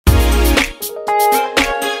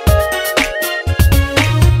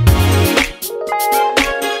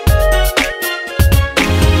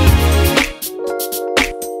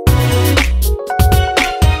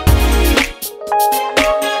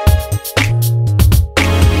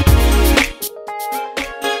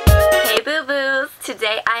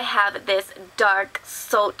have this dark,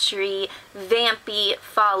 sultry, vampy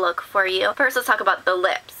fall look for you. First, let's talk about the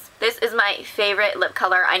lips. This is my favorite lip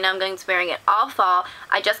color. I know I'm going to be wearing it all fall.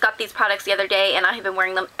 I just got these products the other day and I have been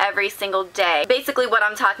wearing them every single day. Basically what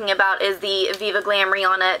I'm talking about is the Viva Glam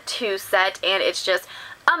Rihanna 2 set, and it's just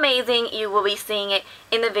amazing. You will be seeing it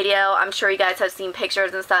in the video. I'm sure you guys have seen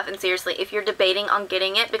pictures and stuff, and seriously, if you're debating on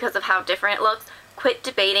getting it because of how different it looks, quit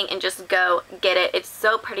debating and just go get it. It's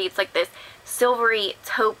so pretty. It's like this silvery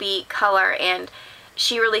taupey color, and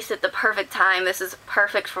she released it at the perfect time. This is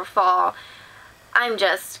perfect for fall. I'm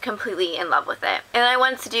just completely in love with it. And I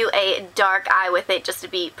wanted to do a dark eye with it just to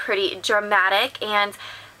be pretty dramatic, and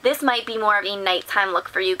this might be more of a nighttime look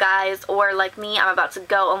for you guys, or like me, I'm about to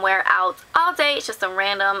go and wear out all day. It's just a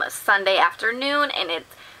random Sunday afternoon and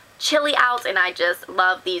it's chilly out, and I just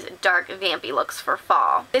love these dark vampy looks for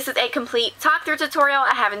fall. This is a complete talk through tutorial.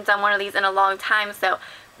 I haven't done one of these in a long time, so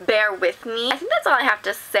bear with me. I think that's all I have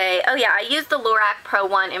to say. Oh yeah, I used the Lorac Pro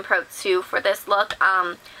 1 and Pro 2 for this look.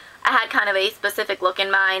 I had kind of a specific look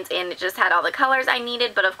in mind and it just had all the colors I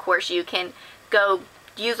needed, but of course you can go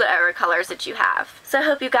use whatever colors that you have. So I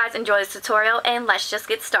hope you guys enjoy this tutorial, and let's just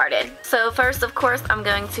get started. So first, of course, I'm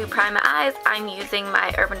going to prime my eyes. I'm using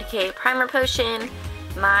my Urban Decay Primer Potion,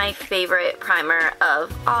 my favorite primer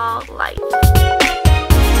of all life.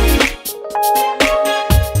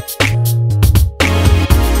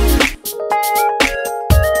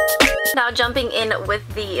 Now jumping in with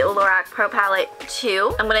the Lorac Pro Palette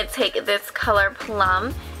 2, I'm going to take this color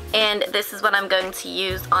Plum, and this is what I'm going to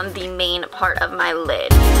use on the main part of my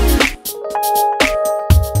lid.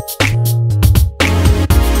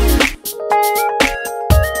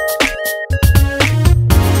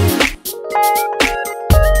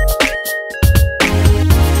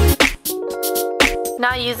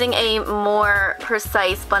 Now using a more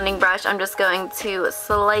precise blending brush, I'm just going to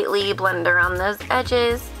slightly blend around those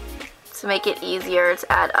edges to make it easier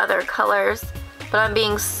to add other colors. But I'm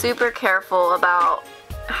being super careful about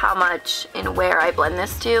how much and where I blend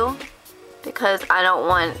this to, because I don't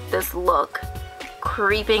want this look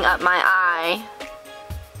creeping up my eye.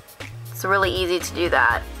 It's really easy to do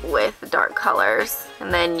that with dark colors,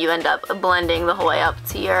 and then you end up blending the whole way up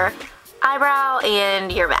to your eyebrow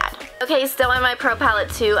and you're mad. Okay, still on my Pro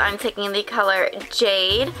Palette 2, I'm taking the color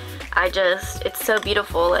Jade. It's so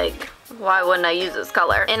beautiful, like why wouldn't I use this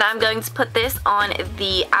color? And I'm going to put this on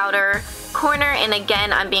the outer corner, and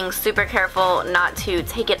again, I'm being super careful not to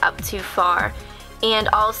take it up too far. And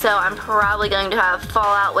also, I'm probably going to have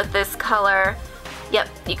fallout with this color. Yep,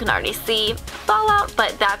 you can already see fallout,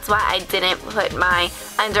 but that's why I didn't put my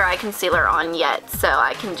under eye concealer on yet. So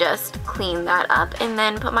I can just clean that up and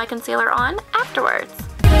then put my concealer on afterwards.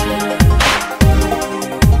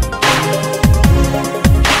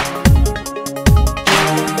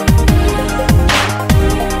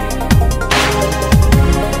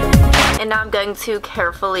 And now I'm going to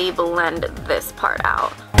carefully blend this part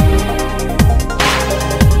out.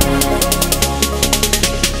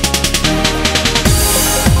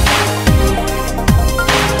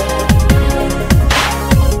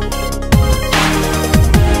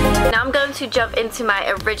 Now I'm going to jump into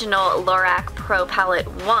my original Lorac Pro Palette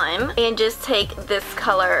 1 and just take this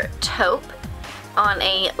color Taupe on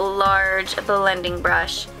a large blending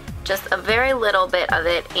brush, just a very little bit of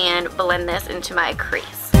it, and blend this into my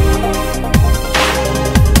crease.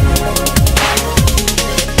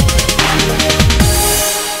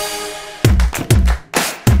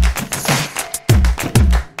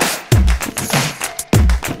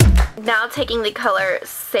 Now taking the color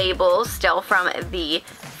Sable, still from the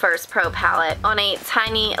first Pro Palette, on a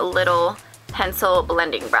tiny little pencil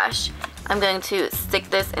blending brush, I'm going to stick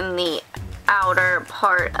this in the outer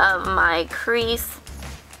part of my crease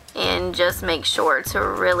and just make sure to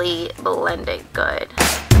really blend it good.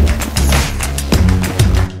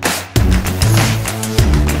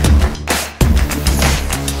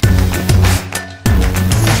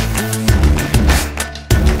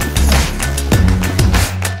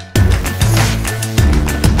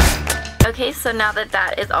 Okay, so now that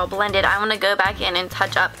that is all blended, I want to go back in and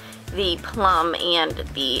touch up the Plum and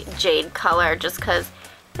the Jade color just because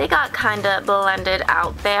they got kind of blended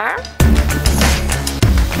out there.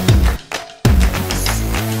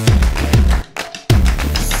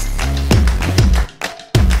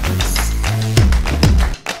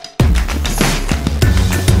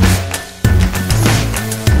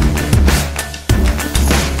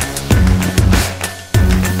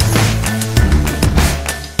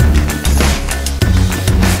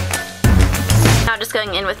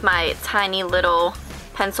 Going in with my tiny little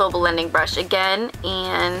pencil blending brush again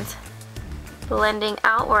and blending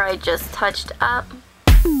out where I just touched up.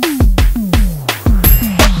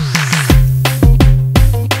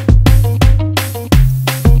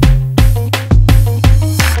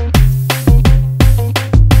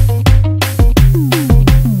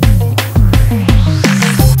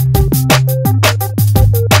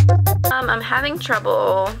 having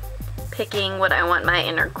trouble picking what I want my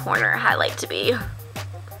inner corner highlight to be.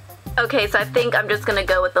 Okay, so I think I'm just gonna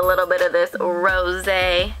go with a little bit of this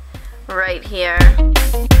rosé right here.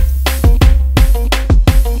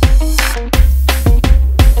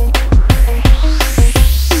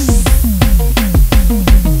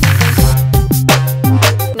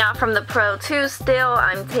 Now from the Pro 2 still,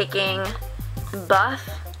 I'm taking Buff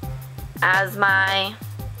as my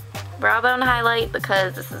brow bone highlight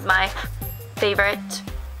because this is my favorite.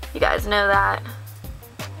 You guys know that.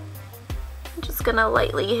 I'm just gonna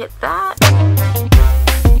lightly hit that.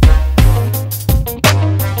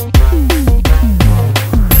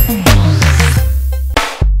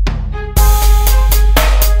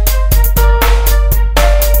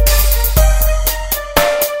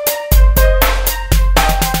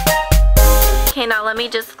 Okay, now let me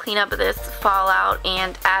just clean up this fallout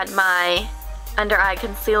and add my under eye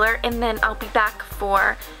concealer, and then I'll be back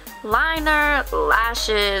for liner,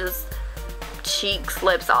 lashes, cheeks,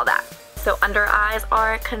 lips, all that. So under eyes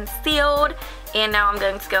are concealed, and now I'm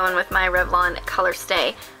going to go in with my Revlon Color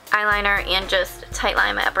Stay eyeliner and just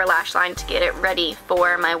tightline my upper lash line to get it ready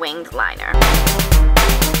for my winged liner.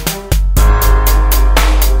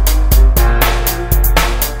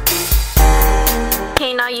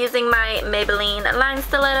 Okay, now using my Maybelline line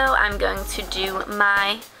stiletto, I'm going to do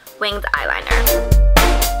my winged eyeliner.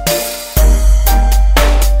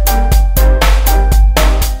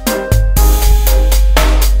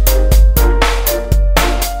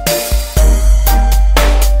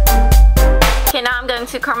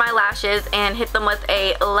 To curl my lashes and hit them with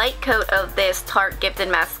a light coat of this Tarte Gifted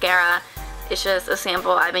mascara. It's just a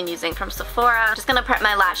sample I've been using from Sephora. I'm just gonna prep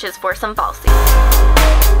my lashes for some falsies.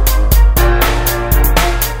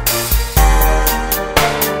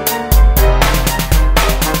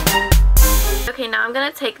 Okay, now I'm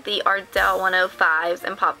gonna take the Ardell 105s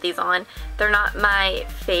and pop these on. They're not my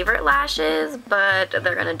favorite lashes, but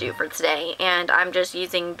they're gonna do for today, and I'm just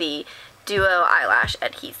using the Duo eyelash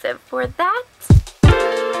adhesive for that.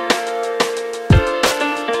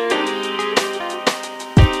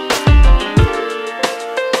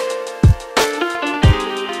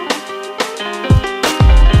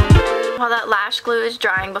 While that lash glue is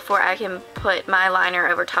drying, before I can put my liner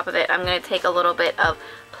over top of it, I'm going to take a little bit of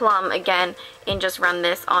Plum again and just run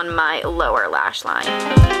this on my lower lash line.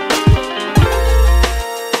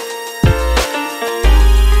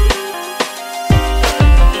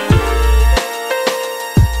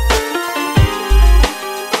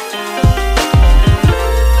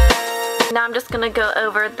 Now I'm just going to go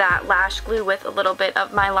over that lash glue with a little bit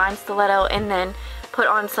of my line stiletto and then put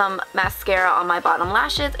on some mascara on my bottom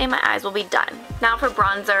lashes, and my eyes will be done. Now for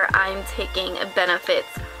bronzer, I'm taking Benefit's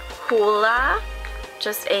Hoola,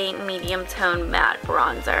 just a medium tone matte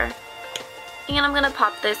bronzer. And I'm going to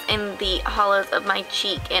pop this in the hollows of my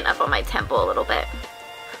cheek and up on my temple a little bit.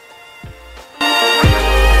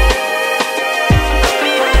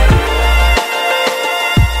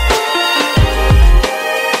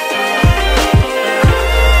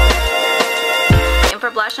 For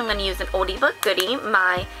blush, I'm going to use an oldie but goodie,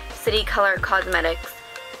 my City Color Cosmetics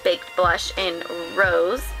Baked Blush in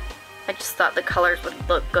Rose. I just thought the colors would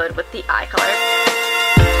look good with the eye color.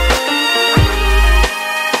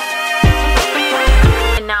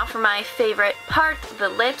 And now for my favorite part, the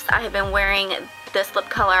lips. I have been wearing this lip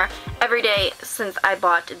color every day since I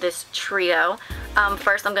bought this trio.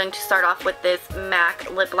 First, I'm going to start off with this MAC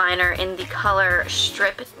lip liner in the color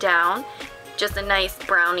Strip Down. Just a nice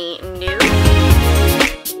brownie nude.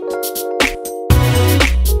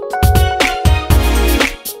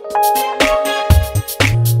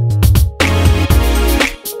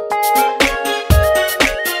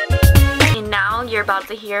 And now you're about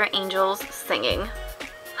to hear angels singing.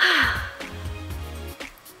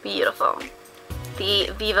 Beautiful.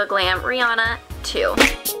 The Viva Glam Rihanna 2.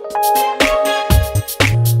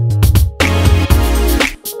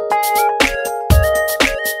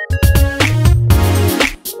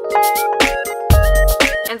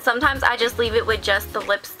 And sometimes I just leave it with just the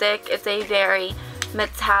lipstick. It's a very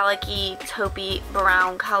metallic-y, taupey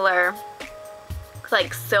brown color. It's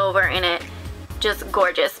like silver in it. Just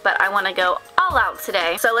gorgeous, but I want to go all out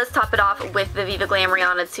today. So let's top it off with the Viva Glam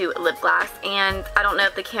Rihanna 2 lip gloss. And I don't know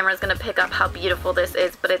if the camera is going to pick up how beautiful this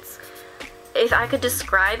is, but it's, if I could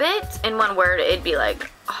describe it in one word, it'd be like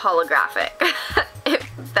holographic.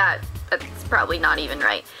 That's probably not even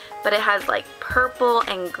right. But it has like purple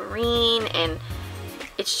and green, and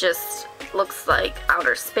it's just looks like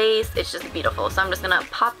outer space. It's just beautiful. So I'm just gonna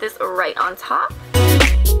pop this right on top.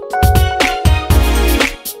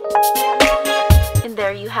 And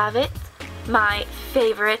there you have it, my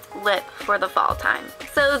favorite lip for the fall time.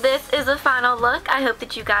 So this is the final look. I hope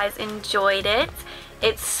that you guys enjoyed it.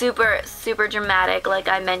 It's super, super dramatic, like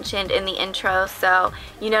I mentioned in the intro, so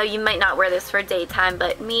you know you might not wear this for daytime,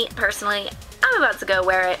 but me personally, I'm about to go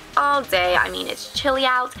wear it all day. I mean, it's chilly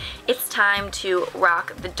out. It's time to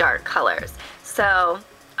rock the dark colors. So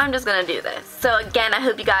I'm just gonna do this. So again, I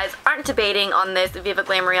hope you guys aren't debating on this Viva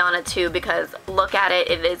Glam Rihanna 2 because look at it,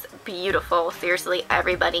 it is beautiful. Seriously,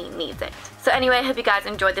 everybody needs it. So anyway, I hope you guys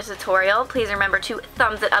enjoyed this tutorial. Please remember to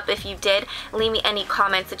thumbs it up if you did. Leave me any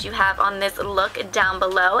comments that you have on this look down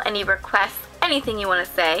below, any requests, anything you want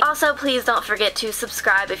to say. Also, please don't forget to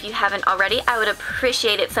subscribe if you haven't already. I would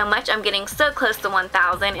appreciate it so much. I'm getting so close to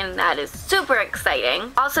 1,000 and that is super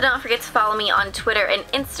exciting. Also, don't forget to follow me on Twitter and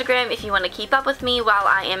Instagram if you want to keep up with me while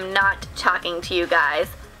I am not talking to you guys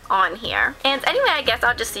on here. And anyway, I guess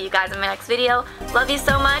I'll just see you guys in my next video. Love you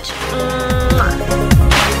so much. Mwah.